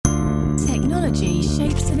technology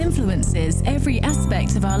shapes and influences every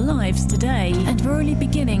aspect of our lives today, and we're only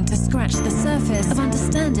beginning to scratch the surface of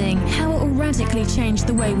understanding how it will radically change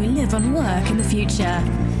the way we live and work in the future.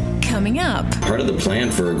 Coming up. Part of the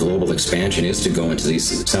plan for global expansion is to go into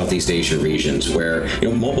these Southeast Asia regions where,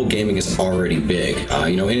 mobile gaming is already big.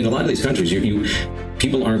 In a lot of these countries,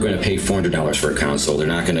 people aren't going to pay $400 for a console. They're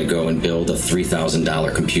not going to go and build a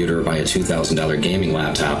 $3,000 computer or buy a $2,000 gaming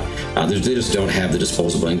laptop. They just don't have the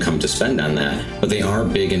disposable income to spend on that, but they are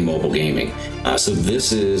big in mobile gaming. So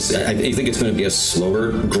this is, I think it's going to be a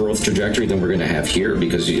slower growth trajectory than we're going to have here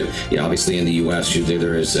because, obviously in the U.S.,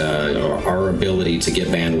 there is our ability to get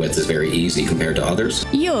bandwidth is very easy compared to others.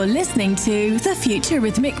 You're listening to the Future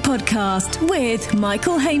Rhythmic Podcast with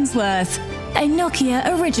Michael Hainsworth, a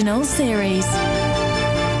Nokia original series.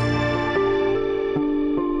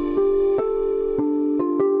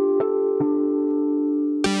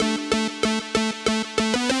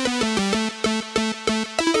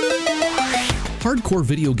 Hardcore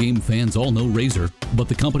video game fans all know Razer, but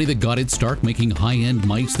the company that got its start making high-end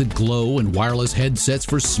mice that glow and wireless headsets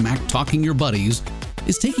for smack-talking your buddies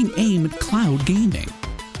is taking aim at cloud gaming.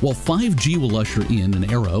 While 5G will usher in an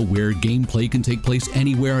era where gameplay can take place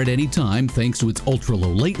anywhere at any time thanks to its ultra-low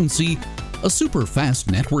latency, a super-fast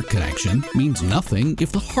network connection means nothing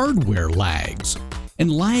if the hardware lags.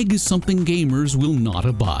 And lag is something gamers will not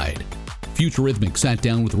abide. Future Rhythmic sat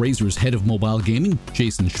down with Razer's head of mobile gaming,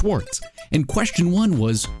 Jason Schwartz, and question one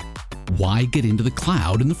was, why get into the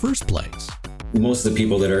cloud in the first place? Most of the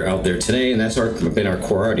people that are out there today, and that's been our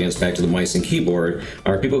core audience back to the mice and keyboard,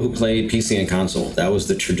 are people who played PC and console. That was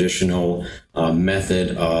the traditional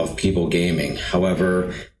method of people gaming.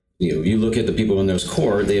 However, you look at the people in those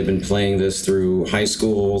core, they have been playing this through high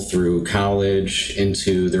school, through college,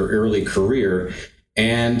 into their early career.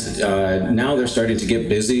 And now they're starting to get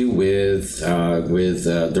busy with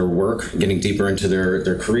their work, getting deeper into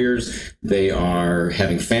their careers. They are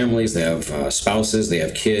having families, they have spouses, they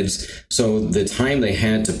have kids. So the time they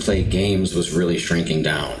had to play games was really shrinking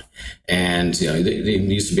down. And they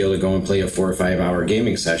used to be able to go and play a 4 or 5 hour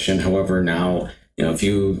gaming session. However, now, if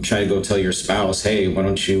you try to go tell your spouse, hey, why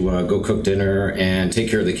don't you go cook dinner and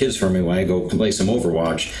take care of the kids for me while I go play some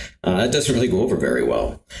Overwatch, that doesn't really go over very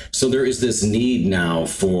well. So there is this need now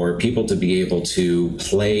for people to be able to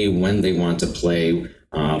play when they want to play,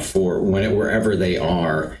 wherever they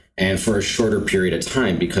are, and for a shorter period of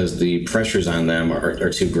time because the pressures on them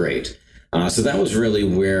are too great. So that was really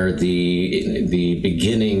where the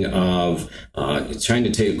beginning of trying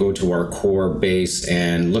to go to our core base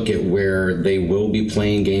and look at where they will be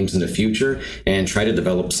playing games in the future and try to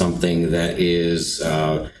develop something that is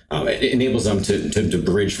enables them to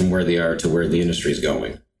bridge from where they are to where the industry is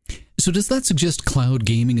going. So does that suggest cloud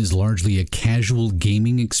gaming is largely a casual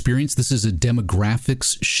gaming experience? This is a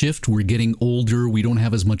demographics shift. We're getting older. We don't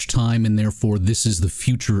have as much time, and therefore this is the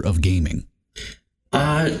future of gaming.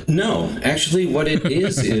 No, actually what it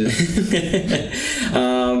is,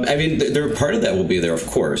 part of that will be there, of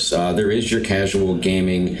course. There is your casual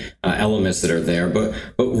gaming elements that are there, but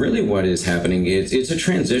really what is happening is it's a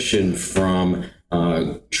transition from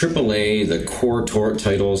AAA, the core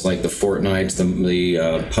titles like the Fortnites, the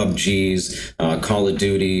PUBGs, Call of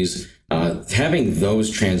Duties, having those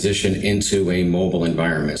transition into a mobile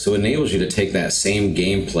environment. So it enables you to take that same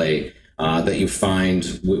gameplay that you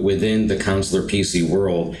find within the console or PC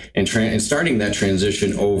world and starting that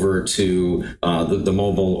transition over to the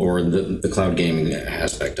mobile or the cloud gaming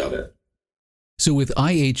aspect of it. So with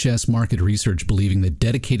IHS market research believing that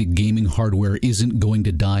dedicated gaming hardware isn't going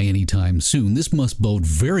to die anytime soon, this must bode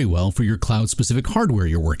very well for your cloud-specific hardware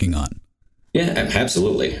you're working on. Yeah,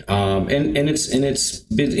 absolutely. What's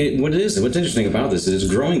interesting about this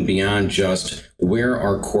is growing beyond just where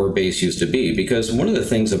our core base used to be, because one of the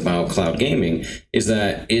things about cloud gaming is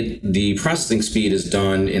that the processing speed is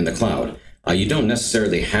done in the cloud. You don't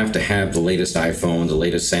necessarily have to have the latest iPhone, the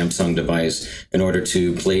latest Samsung device in order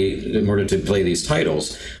to play these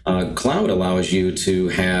titles. Cloud allows you to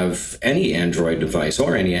have any Android device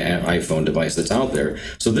or any iPhone device that's out there.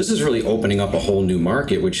 So this is really opening up a whole new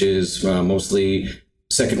market, which is mostly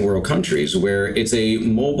second world countries, where it's a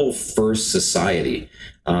mobile first society.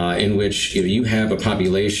 In which you have a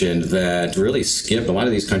population that really a lot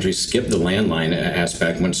of these countries skip the landline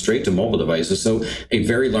aspect, went straight to mobile devices. So a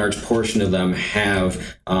very large portion of them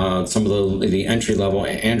have some of the entry-level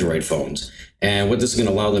Android phones. And what this is going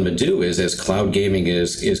to allow them to do is, as cloud gaming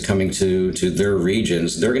is coming to their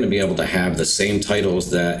regions, they're going to be able to have the same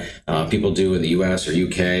titles that people do in the US or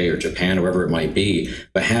UK or Japan or wherever it might be,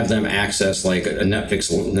 but have them access like a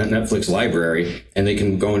Netflix library, and they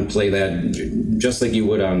can go and play that just like you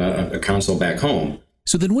would on a console back home.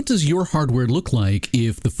 So then what does your hardware look like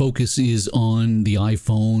if the focus is on the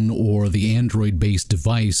iPhone or the Android-based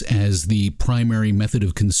device as the primary method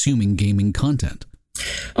of consuming gaming content?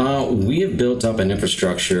 We have built up an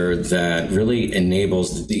infrastructure that really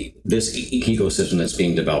enables this ecosystem that's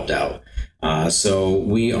being developed out. So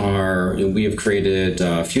we have created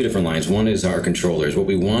a few different lines. One is our controllers. What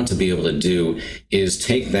we want to be able to do is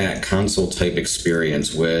take that console type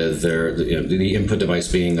experience with the input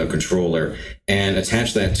device being a controller and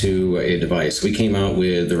attach that to a device. We came out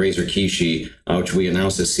with the Razer Kishi, which we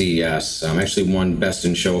announced at CES. Actually won Best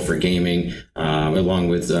in Show for gaming, along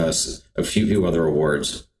with a few other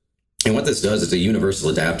awards. And what this does is a universal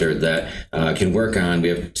adapter that can work on, we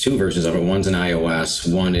have two versions of it. One's an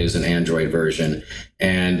iOS, one is an Android version,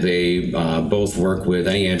 and they both work with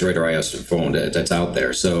any Android or iOS phone that's out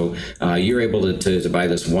there. So you're able to buy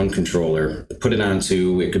this one controller, put it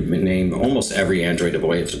onto, it could name almost every Android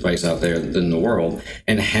device out there in the world,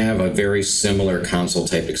 and have a very similar console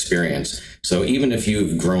type experience. So even if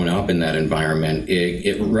you've grown up in that environment,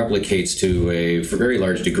 it replicates to a very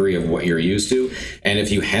large degree of what you're used to. And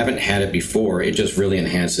if you haven't had it before, it just really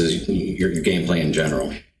enhances your gameplay in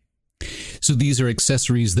general. So these are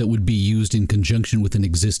accessories that would be used in conjunction with an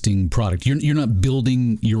existing product. You're not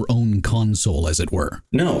building your own console, as it were.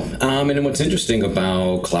 No. And what's interesting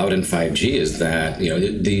about cloud and 5G is that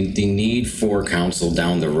the need for console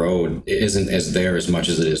down the road isn't as much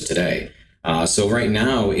as it is today. So right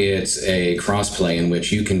now it's a cross-play in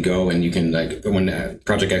which you can go and you can, like when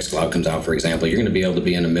Project X Cloud comes out, for example, you're going to be able to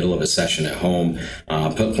be in the middle of a session at home,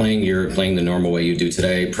 playing the normal way you do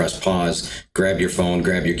today, press pause, grab your phone,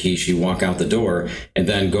 grab your Kishi, walk out the door, and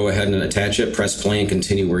then go ahead and attach it, press play, and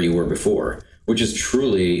continue where you were before, which is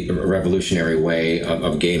truly a revolutionary way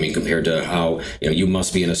of gaming compared to how you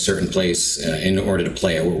must be in a certain place in order to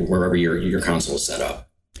play it wherever your console is set up.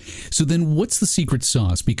 So then what's the secret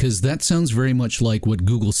sauce? Because that sounds very much like what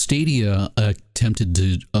Google Stadia attempted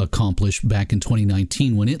to accomplish back in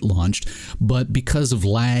 2019 when it launched. But because of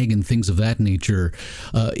lag and things of that nature,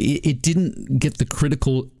 it didn't get the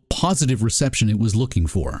critical positive reception it was looking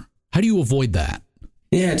for. How do you avoid that?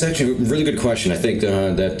 Yeah, it's actually a really good question. I think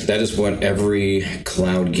that is what every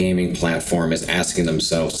cloud gaming platform is asking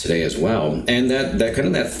themselves today as well. And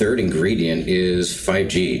that third ingredient is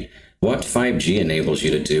 5G. What 5G enables you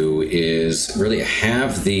to do is really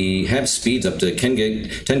have speeds up to 10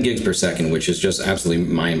 gigs per second, which is just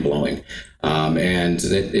absolutely mind blowing. And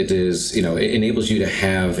it enables you to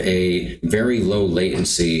have a very low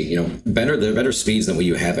latency, better speeds than what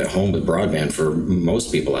you have at home with broadband for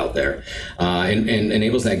most people out there, and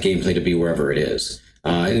enables that gameplay to be wherever it is.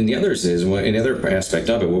 And the other aspect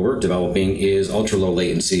of it, what we're developing is ultra low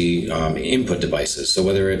latency input devices. So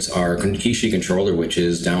whether it's our Kishi controller, which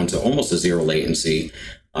is down to almost a zero latency,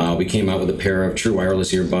 we came out with a pair of true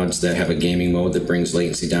wireless earbuds that have a gaming mode that brings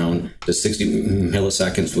latency down to 60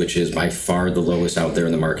 milliseconds, which is by far the lowest out there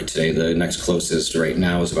in the market today. The next closest right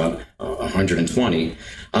now is about 120.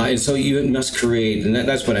 And so you must create, and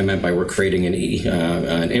that's what I meant by we're creating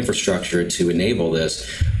an infrastructure to enable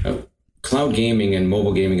this. Cloud gaming and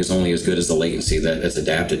mobile gaming is only as good as the latency that's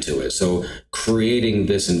adapted to it. So creating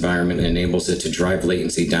this environment enables it to drive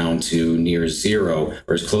latency down to near zero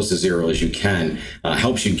or as close to zero as you can,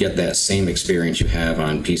 helps you get that same experience you have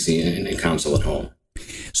on PC and console at home.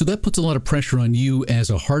 So that puts a lot of pressure on you as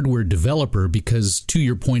a hardware developer because, to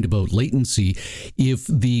your point about latency, if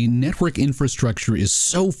the network infrastructure is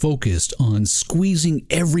so focused on squeezing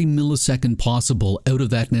every millisecond possible out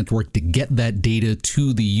of that network to get that data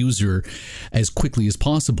to the user as quickly as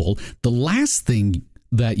possible, the last thing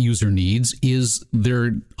that user needs is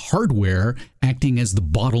their hardware acting as the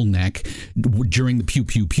bottleneck during the pew,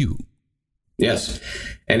 pew, pew. Yes,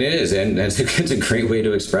 and it is, and it's a great way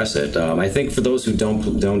to express it. I think for those who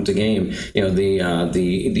don't game,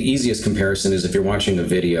 the easiest comparison is if you're watching a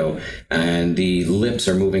video and the lips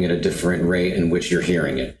are moving at a different rate in which you're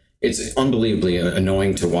hearing it. It's unbelievably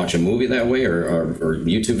annoying to watch a movie that way or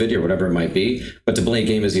YouTube video or whatever it might be. But to play a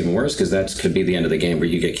game is even worse because that could be the end of the game where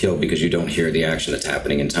you get killed because you don't hear the action that's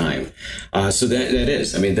happening in time. So that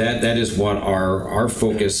is, that is what our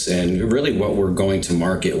focus and really what we're going to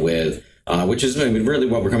market with. Which is really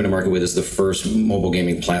what we're coming to market with is the first mobile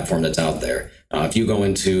gaming platform that's out there. If you go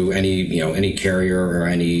into any carrier or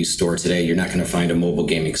any store today, you're not going to find a mobile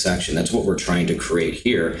gaming section. That's what we're trying to create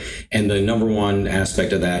here. And the number one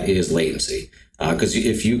aspect of that is latency. Because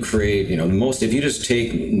if you create, if you just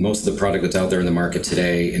take most of the product that's out there in the market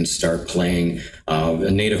today and start playing a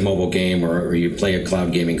native mobile game or you play a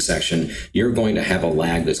cloud gaming section, you're going to have a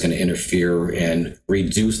lag that's going to interfere and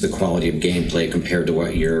reduce the quality of gameplay compared to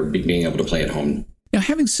what you're being able to play at home. Now,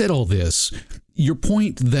 having said all this, Your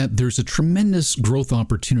point that there's a tremendous growth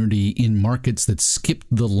opportunity in markets that skipped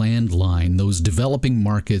the landline, those developing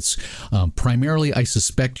markets, primarily, I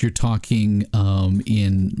suspect you're talking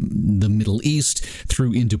in the Middle East,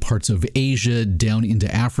 through into parts of Asia, down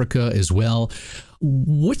into Africa as well.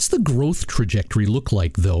 What's the growth trajectory look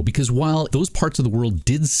like, though? Because while those parts of the world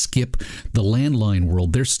did skip the landline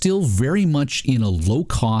world, they're still very much in a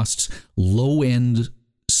low-cost, low-end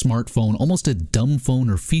smartphone, almost a dumb phone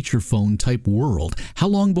or feature phone type world. How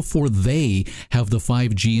long before they have the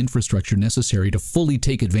 5G infrastructure necessary to fully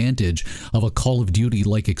take advantage of a Call of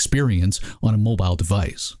Duty-like experience on a mobile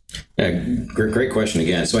device? Yeah, great question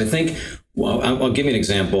again. So I think, well, I'll give you an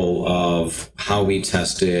example of how we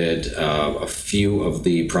tested a few of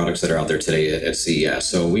the products that are out there today at CES.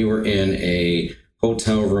 So we were in a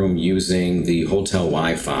hotel room using the hotel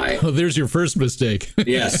Wi-Fi. Oh, there's your first mistake.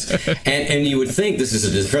 Yes. And you would think this is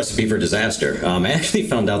a recipe for disaster. I actually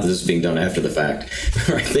found out that this is being done after the fact.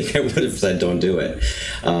 I think I would have said don't do it.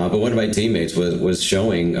 But one of my teammates was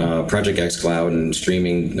showing Project xCloud and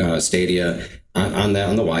streaming Stadia on the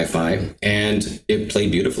Wi-Fi, and it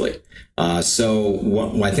played beautifully.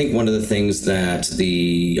 So I think one of the things that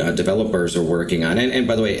the developers are working on, and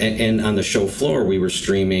by the way, and on the show floor, we were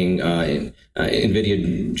streaming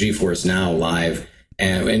NVIDIA GeForce Now live,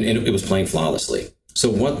 and it was playing flawlessly. So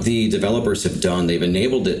what the developers have done, they've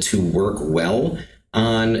enabled it to work well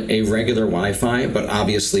on a regular Wi-Fi, but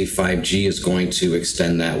obviously 5G is going to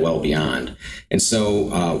extend that well beyond. And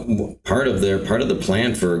so part of the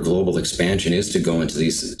plan for global expansion is to go into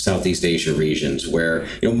these Southeast Asia regions where,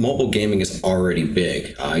 mobile gaming is already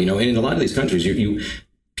big. And in a lot of these countries,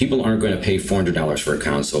 people aren't going to pay $400 for a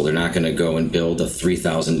console. They're not going to go and build a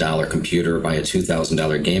 $3,000 computer, buy a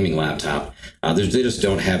 $2,000 gaming laptop. They just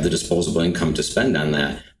don't have the disposable income to spend on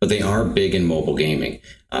that, but they are big in mobile gaming.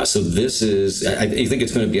 So this is, I think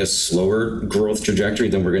it's going to be a slower growth trajectory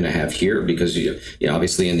than we're going to have here because,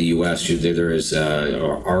 obviously in the U.S., there is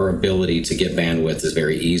our ability to get bandwidth is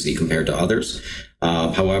very easy compared to others.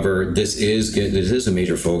 However, this is a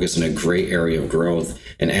major focus and a great area of growth.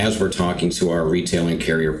 And as we're talking to our retail and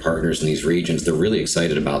carrier partners in these regions, they're really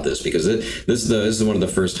excited about this because this is one of the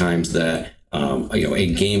first times that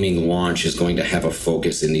a gaming launch is going to have a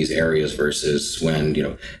focus in these areas versus when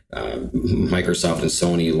Microsoft and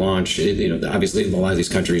Sony launch. Obviously a lot of these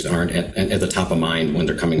countries aren't at the top of mind when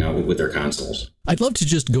they're coming out with their consoles. I'd love to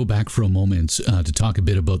just go back for a moment to talk a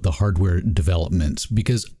bit about the hardware development,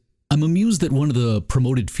 because I'm amused that one of the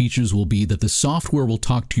promoted features will be that the software will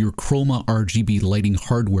talk to your Chroma RGB lighting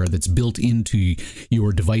hardware that's built into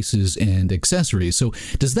your devices and accessories. So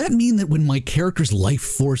does that mean that when my character's life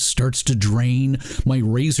force starts to drain, my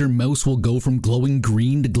Razer mouse will go from glowing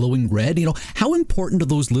green to glowing red? How important are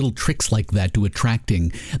those little tricks like that to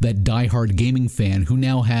attracting that diehard gaming fan who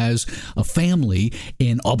now has a family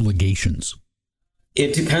and obligations?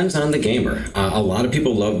 It depends on the gamer. A lot of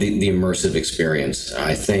people love the immersive experience.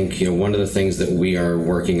 I think, one of the things that we are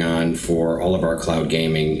working on for all of our cloud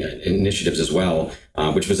gaming initiatives as well,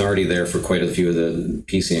 which was already there for quite a few of the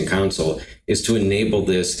PC and console, is to enable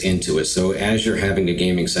this into it. So as you're having a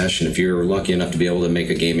gaming session, if you're lucky enough to be able to make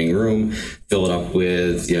a gaming room, fill it up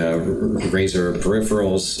with Razer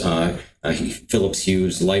peripherals, Philips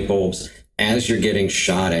Hue's light bulbs, as you're getting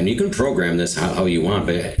shot at, and you can program this how you want,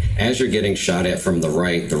 but as you're getting shot at from the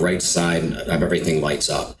right side of everything lights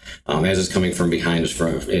up. As it's coming from behind,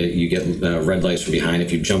 you get red lights from behind.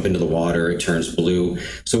 If you jump into the water, it turns blue.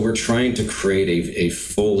 So we're trying to create a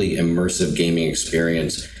fully immersive gaming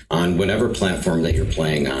experience on whatever platform that you're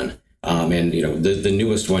playing on. And the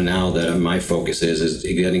newest one now that my focus is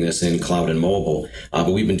getting this in cloud and mobile,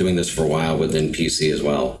 but we've been doing this for a while within PC as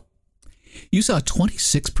well. You saw a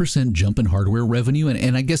 26% jump in hardware revenue,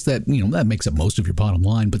 and I guess that that makes up most of your bottom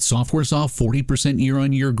line. But software saw 40%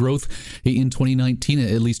 year-on-year growth in 2019,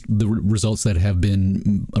 at least the results that have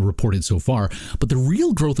been reported so far. But the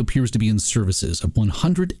real growth appears to be in services, of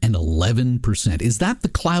 111%. Is that the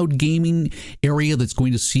cloud gaming area that's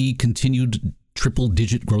going to see continued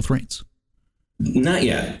triple-digit growth rates? Not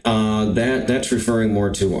yet. That's referring more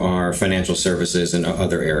to our financial services and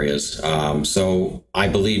other areas. So I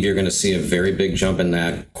believe you're going to see a very big jump in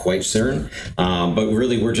that quite soon. But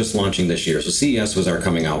really, we're just launching this year. So CES was our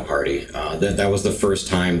coming out party. That was the first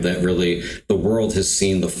time that really the world has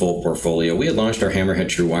seen the full portfolio. We had launched our Hammerhead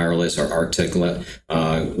True Wireless, our Arctic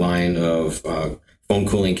line of phone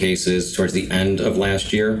cooling cases towards the end of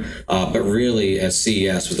last year. But really, at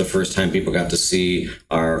CES was the first time people got to see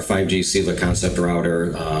our 5G CELA concept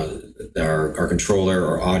router, our controller,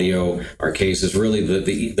 our audio, our cases, really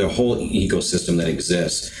the whole ecosystem that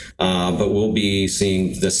exists. But we'll be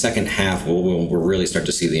seeing the second half, we'll really start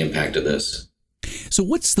to see the impact of this. So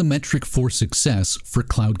what's the metric for success for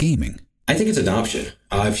cloud gaming? I think it's adoption.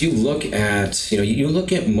 If you look at, you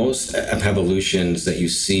look at most evolutions that you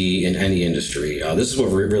see in any industry. This is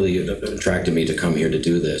what really attracted me to come here to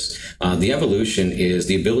do this. The evolution is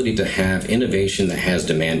the ability to have innovation that has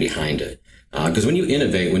demand behind it. Because when you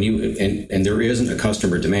innovate, and there isn't a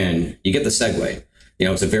customer demand, you get the segue.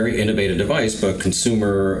 It's a very innovative device, but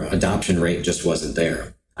consumer adoption rate just wasn't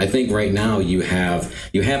there. I think right now you have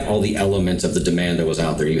all the elements of the demand that was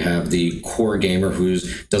out there. You have the core gamer who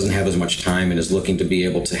doesn't have as much time and is looking to be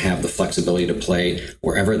able to have the flexibility to play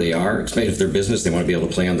wherever they are. If their business, they want to be able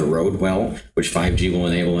to play on the road well, which 5G will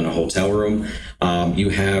enable in a hotel room. You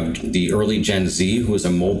have the early Gen Z who is a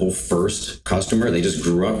mobile first customer. They just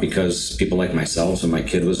grew up because people like myself, when my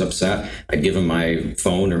kid was upset, I'd give him my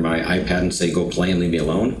phone or my iPad and say, go play and leave me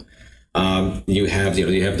alone. You have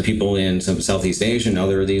the people in some Southeast Asia and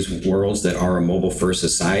other of these worlds that are a mobile first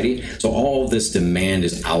society. So all of this demand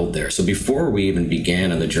is out there. So before we even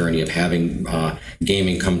began on the journey of having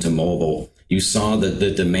gaming come to mobile, you saw that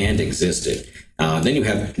the demand existed. Then you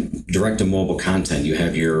have direct-to-mobile content. You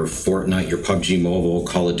have your Fortnite, your PUBG Mobile,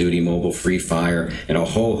 Call of Duty Mobile, Free Fire, and a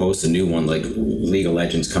whole host of new ones like League of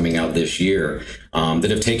Legends coming out this year that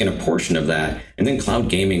have taken a portion of that. And then cloud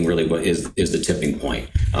gaming really is the tipping point.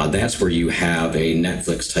 That's where you have a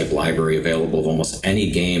Netflix-type library available of almost any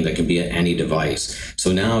game that can be at any device.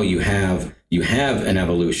 So now you have an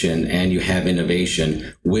evolution and you have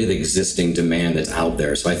innovation with existing demand that's out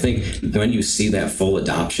there. So I think when you see that full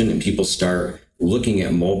adoption and people start looking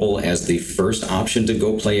at mobile as the first option to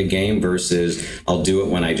go play a game versus I'll do it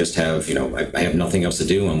when I just have, I have nothing else to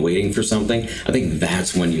do, I'm waiting for something, I think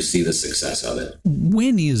that's when you see the success of it.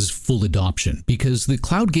 When is full adoption? Because the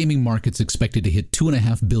cloud gaming market's expected to hit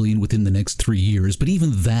 $2.5 billion within the next 3 years, but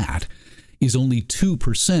even that is only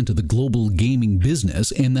 2% of the global gaming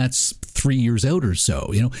business, and that's 3 years out or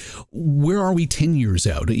so. Where are we 10 years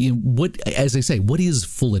out? What is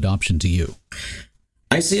full adoption to you?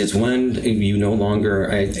 I see it's when you no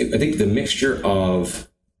longer, I think the mixture of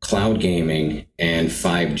cloud gaming and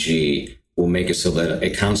 5G will make it so that a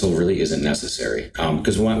console really isn't necessary.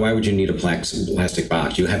 Because why would you need a plastic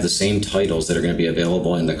box? You have the same titles that are going to be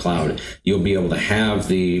available in the cloud. You'll be able to have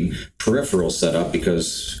the peripherals set up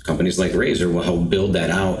because companies like Razer will help build that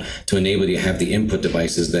out to enable you to have the input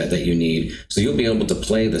devices that you need. So you'll be able to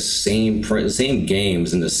play the same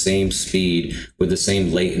games in the same speed with the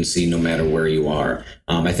same latency no matter where you are.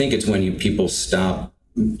 I think it's when people stop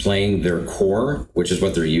playing their core, which is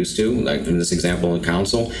what they're used to, like in this example in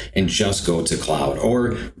console, and just go to cloud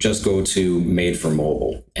or just go to made for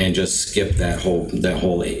mobile and just skip that whole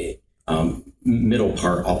middle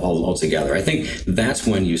part altogether. I think that's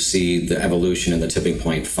when you see the evolution and the tipping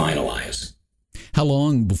point finalize. How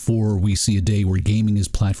long before we see a day where gaming is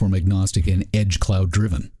platform agnostic and edge cloud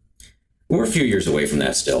driven? We're a few years away from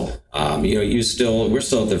that still. We're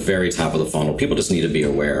still at the very top of the funnel. People just need to be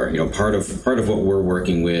aware. Part of what we're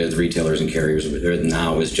working with retailers and carriers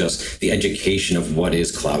now is just the education of what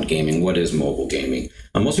is cloud gaming, what is mobile gaming.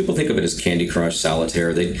 Most people think of it as Candy Crush,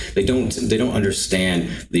 Solitaire. They don't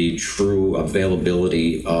understand the true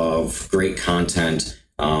availability of great content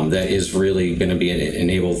that is really going to be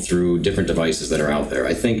enabled through different devices that are out there.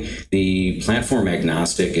 I think the platform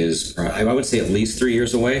agnostic is, I would say, at least 3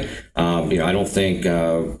 years away. I don't think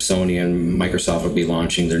Sony and Microsoft would be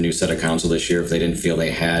launching their new set of console this year if they didn't feel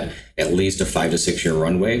they had at least a 5 to 6 year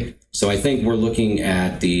runway. So I think we're looking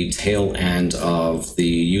at the tail end of the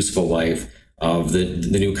useful life of the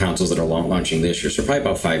new consoles that are launching this year. So probably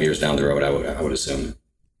about 5 years down the road, I would assume.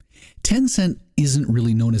 Tencent isn't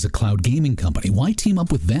really known as a cloud gaming company. Why team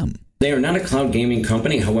up with them? They are not a cloud gaming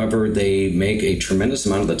company. However, they make a tremendous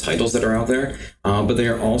amount of the titles that are out there, but they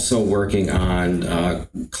are also working on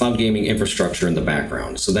cloud gaming infrastructure in the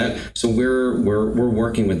background. So we're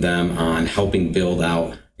working with them on helping build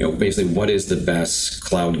out, basically what is the best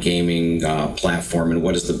cloud gaming platform and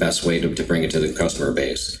what is the best way to bring it to the customer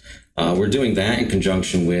base. We're doing that in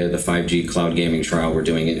conjunction with a 5G cloud gaming trial. We're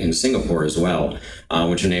doing it in Singapore as well,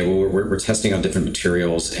 which we're testing out different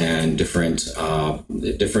materials and different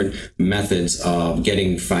methods of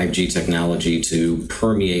getting 5G technology to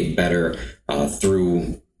permeate better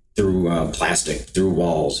through plastic, through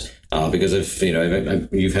walls. Because if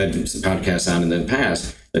you've had some podcasts on in the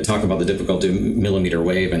past that talk about the difficulty of millimeter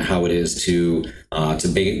wave and how it is to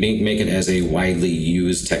make it as a widely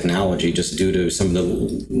used technology just due to some of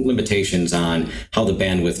the limitations on how the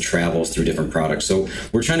bandwidth travels through different products. So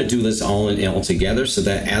we're trying to do this all together so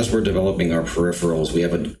that as we're developing our peripherals, we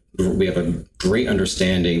have a great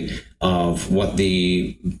understanding of what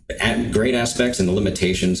the great aspects and the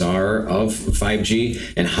limitations are of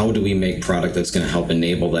 5G, and how do we make product that's going to help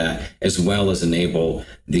enable that, as well as enable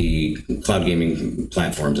the cloud gaming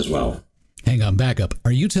platforms as well. Hang on, back up.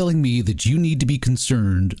 Are you telling me that you need to be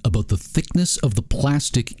concerned about the thickness of the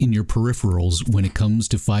plastic in your peripherals when it comes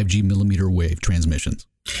to 5G millimeter wave transmissions?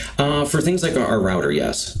 For things like our router,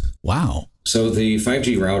 yes. Wow. So the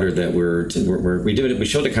 5G router that we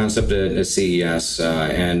showed a concept at CES,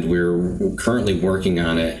 and we're currently working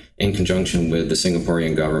on it in conjunction with the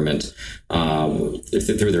Singaporean government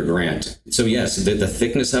through their grant. So yes, the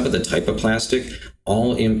thickness of it, the type of plastic,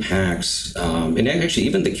 all impacts, and actually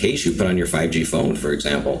even the case you put on your 5G phone, for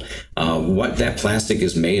example, what that plastic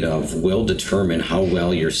is made of will determine how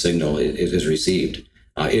well your signal is received.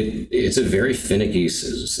 It's a very finicky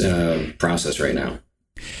process right now.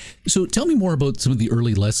 So tell me more about some of the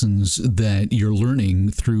early lessons that you're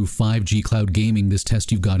learning through 5G cloud gaming, this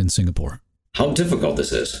test you've got in Singapore. How difficult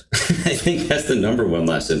this is. I think that's the number one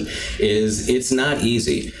lesson. Is it's not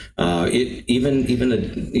easy. Even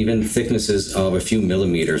thicknesses of a few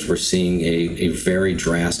millimeters, we're seeing a very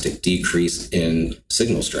drastic decrease in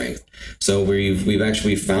signal strength. So we've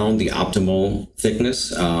actually found the optimal thickness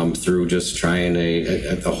through just trying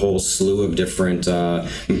a whole slew of different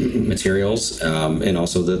materials, and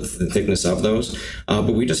also the thickness of those.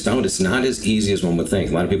 But we just found it's not as easy as one would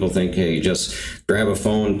think. A lot of people think, hey, just grab a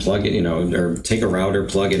phone, plug it, or take a router,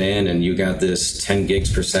 plug it in, and you got this 10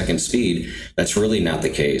 gigs per second speed. That's really not the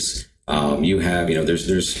case. You have,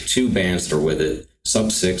 there's two bands that are with it.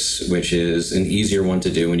 Sub-6, which is an easier one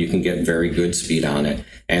to do, and you can get very good speed on it.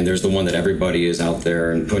 And there's the one that everybody is out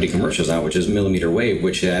there and putting commercials out, which is millimeter wave,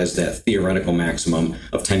 which has that theoretical maximum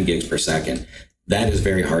of 10 gigs per second. That is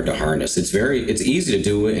very hard to harness. It's easy to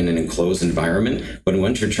do it in an enclosed environment, but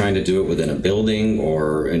once you're trying to do it within a building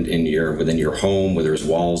or within your home where there's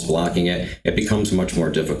walls blocking it, it becomes much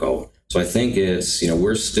more difficult. So I think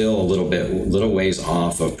we're still a little ways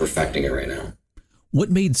off of perfecting it right now. What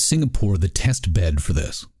made Singapore the test bed for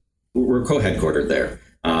this? We're co-headquartered there.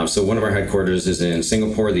 So one of our headquarters is in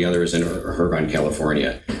Singapore, the other is in Irvine,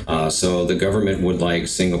 California. So the government would like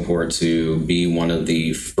Singapore to be one of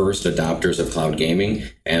the first adopters of cloud gaming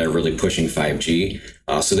and are really pushing 5G.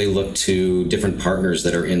 So they look to different partners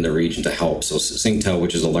that are in the region to help. So Singtel,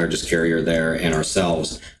 which is the largest carrier there, and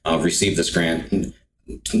ourselves received this grant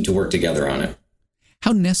to work together on it.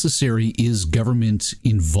 How necessary is government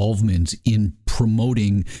involvement in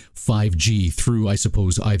promoting 5G through, I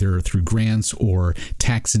suppose, either through grants or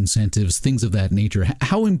tax incentives, things of that nature?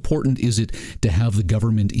 How important is it to have the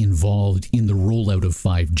government involved in the rollout of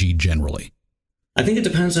 5G generally? I think it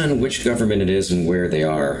depends on which government it is and where they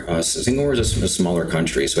are. Singapore is a smaller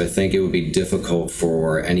country, so I think it would be difficult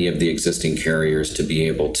for any of the existing carriers to be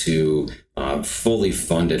able to fully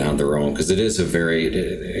fund it on their own, because it is a very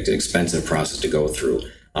expensive process to go through.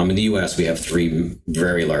 In the U.S., we have 3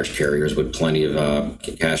 very large carriers with plenty of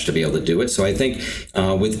cash to be able to do it. So I think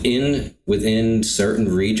within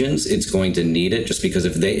certain regions, it's going to need it, just because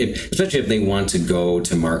especially if they want to go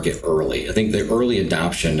to market early. I think the early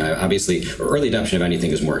adoption of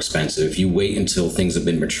anything is more expensive. If you wait until things have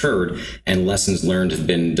been matured and lessons learned have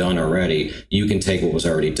been done already, you can take what was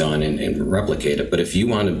already done and replicate it. But if you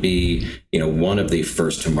want to be, one of the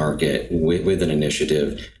first to market with an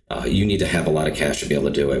initiative, you need to have a lot of cash to be able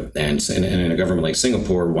to do it. And a government like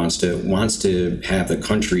Singapore wants to have the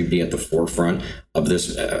country be at the forefront of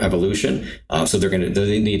this evolution. So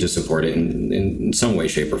they need to support it in some way,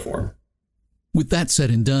 shape, or form. With that said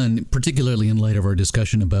and done, particularly in light of our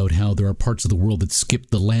discussion about how there are parts of the world that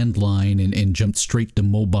skipped the landline and jumped straight to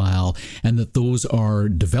mobile, and that those are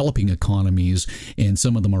developing economies and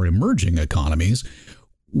some of them are emerging economies,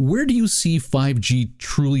 where do you see 5G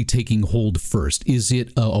truly taking hold first? Is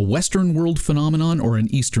it a Western world phenomenon or an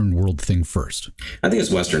Eastern world thing first? I think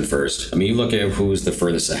it's Western first. I mean, you look at who's the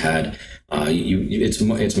furthest ahead.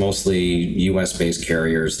 It's mostly U.S.-based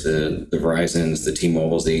carriers, the Verizons, the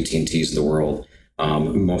T-Mobiles, the AT&Ts of the world,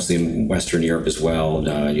 mostly in Western Europe as well.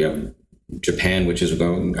 You have Japan, which is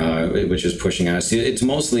pushing us. It's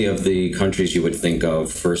mostly of the countries you would think of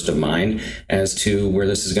first of mind as to where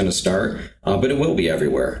this is going to start, but it will be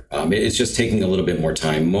everywhere. It's just taking a little bit more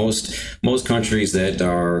time. Most countries that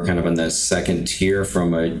are kind of on the second tier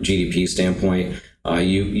from a GDP standpoint,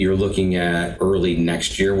 you're looking at early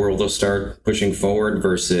next year where they'll start pushing forward,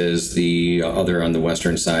 versus the other on the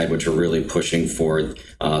Western side, which are really pushing for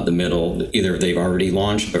the middle. Either they've already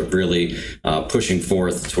launched, but really pushing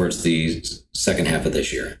forth towards the second half of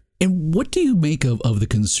this year. And what do you make of the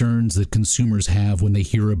concerns that consumers have when they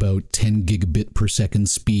hear about 10 gigabit per second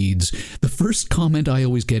speeds? The first comment I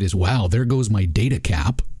always get is, wow, there goes my data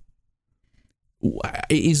cap.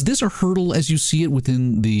 Is this a hurdle as you see it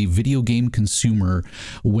within the video game consumer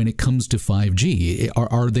when it comes to 5G?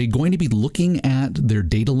 Are they going to be looking at their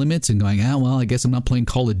data limits and going, well, I guess I'm not playing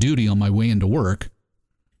Call of Duty on my way into work?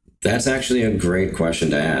 That's actually a great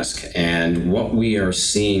question to ask. And what we are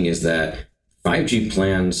seeing is that 5G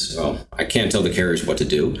plans, well, I can't tell the carriers what to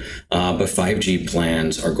do, but 5G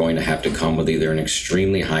plans are going to have to come with either an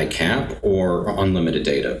extremely high cap or unlimited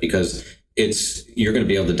data, because you're going to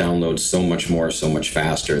be able to download so much more, so much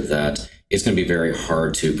faster that it's going to be very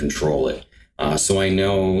hard to control it. So I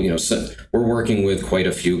know, so we're working with quite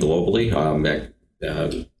a few globally,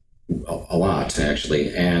 a lot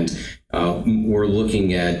actually, and we're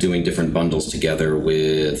looking at doing different bundles together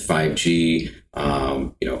with 5G.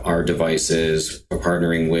 Our devices, we're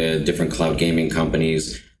partnering with different cloud gaming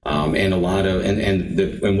companies. And a lot of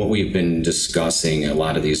and what we've been discussing, a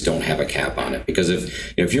lot of these don't have a cap on it, because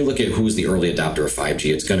if you look at who's the early adopter of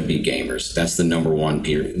 5G, it's going to be gamers. That's the number one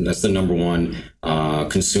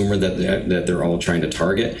consumer that they're all trying to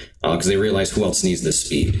target, because they realize who else needs this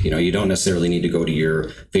speed. You don't necessarily need to go to your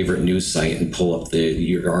favorite news site and pull up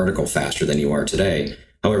your article faster than you are today.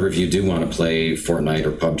 However, if you do want to play Fortnite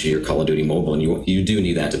or PUBG or Call of Duty Mobile, and you do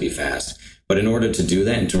need that to be fast. But in order to do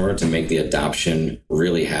that, in order to make the adoption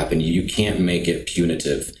really happen, you can't make it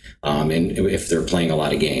punitive. And if they're playing a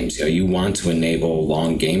lot of games, you want to enable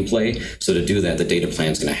long gameplay. So to do that, the data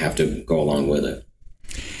plan is going to have to go along with it.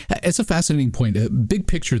 It's a fascinating point. Big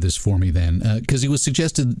picture this for me then, because it was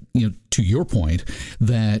suggested, to your point,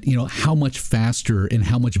 that, how much faster and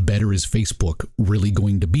how much better is Facebook really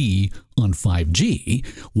going to be on 5G?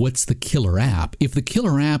 What's the killer app? If the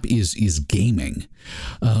killer app is gaming,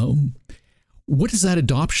 what does that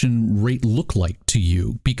adoption rate look like to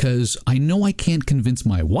you? Because I know I can't convince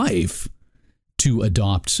my wife to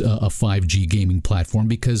adopt a 5G gaming platform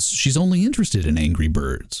because she's only interested in Angry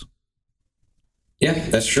Birds. Yeah,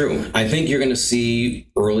 that's true. I think you're going to see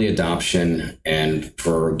early adoption and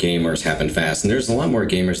for gamers happen fast. And there's a lot more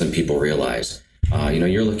gamers than people realize.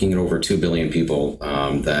 You're looking at over 2 billion people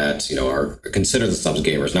that, are considered the subs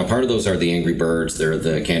gamers. Now, part of those are the Angry Birds. They're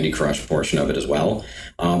the Candy Crush portion of it as well.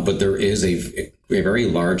 But there is a very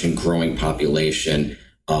large and growing population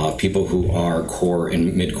of people who are core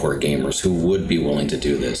and mid-core gamers who would be willing to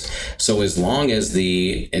do this. So as long as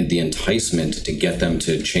the enticement to get them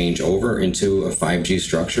to change over into a 5G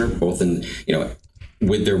structure, both in,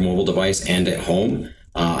 with their mobile device and at home,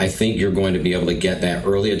 I think you're going to be able to get that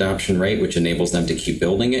early adoption rate, which enables them to keep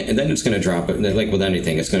building it. And then it's going to drop, like with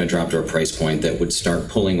anything, it's going to drop to a price point that would start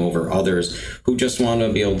pulling over others who just want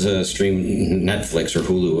to be able to stream Netflix or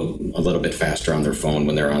Hulu a little bit faster on their phone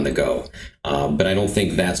when they're on the go. But I don't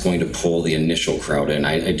think that's going to pull the initial crowd in.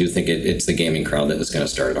 I do think it's the gaming crowd that is going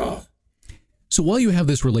to start it off. So while you have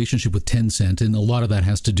this relationship with Tencent, and a lot of that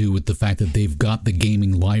has to do with the fact that they've got the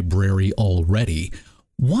gaming library already,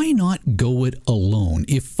 why not go it alone?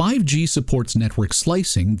 If 5G supports network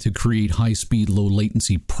slicing to create high-speed,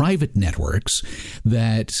 low-latency private networks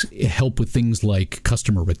that help with things like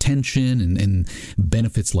customer retention and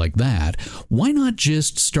benefits like that, why not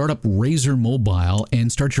just start up Razer Mobile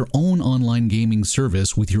and start your own online gaming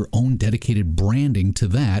service with your own dedicated branding to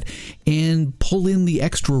that and pull in the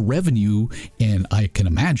extra revenue and, I can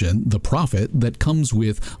imagine, the profit that comes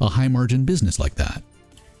with a high-margin business like that?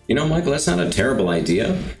 Michael, that's not a terrible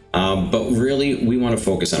idea, but really we want to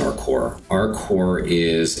focus on our core. Our core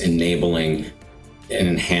is enabling and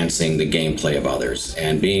enhancing the gameplay of others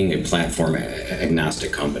and being a platform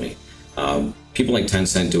agnostic company. People like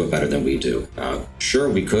Tencent do it better than we do. Sure,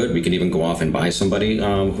 we could even go off and buy somebody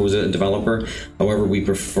who's a developer. However, we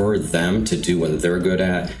prefer them to do what they're good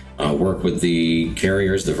at, work with the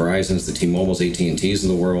carriers, the Verizons, the T-Mobiles, AT&Ts of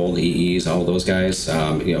the world, EEs, all those guys,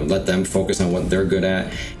 let them focus on what they're good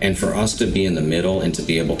at, and for us to be in the middle and to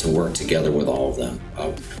be able to work together with all of them.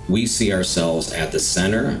 We see ourselves at the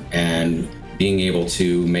center and being able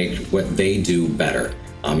to make what they do better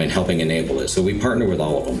and helping enable it. So we partner with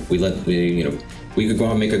all of them. We could go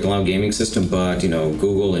out and make a cloud gaming system, but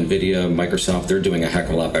Google, NVIDIA, Microsoft, they're doing a heck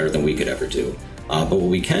of a lot better than we could ever do. But what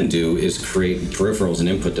we can do is create peripherals and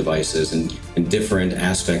input devices and different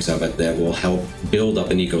aspects of it that will help build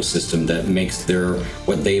up an ecosystem that makes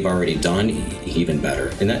what they've already done even better.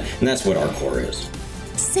 And that's what our core is.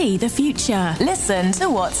 See the future. Listen to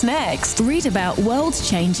what's next. Read about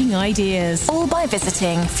world-changing ideas. All by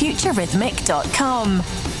visiting futurerhythmic.com.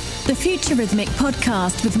 The Future Rhythmic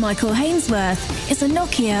podcast with Michael Hainsworth is a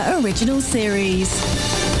Nokia original series.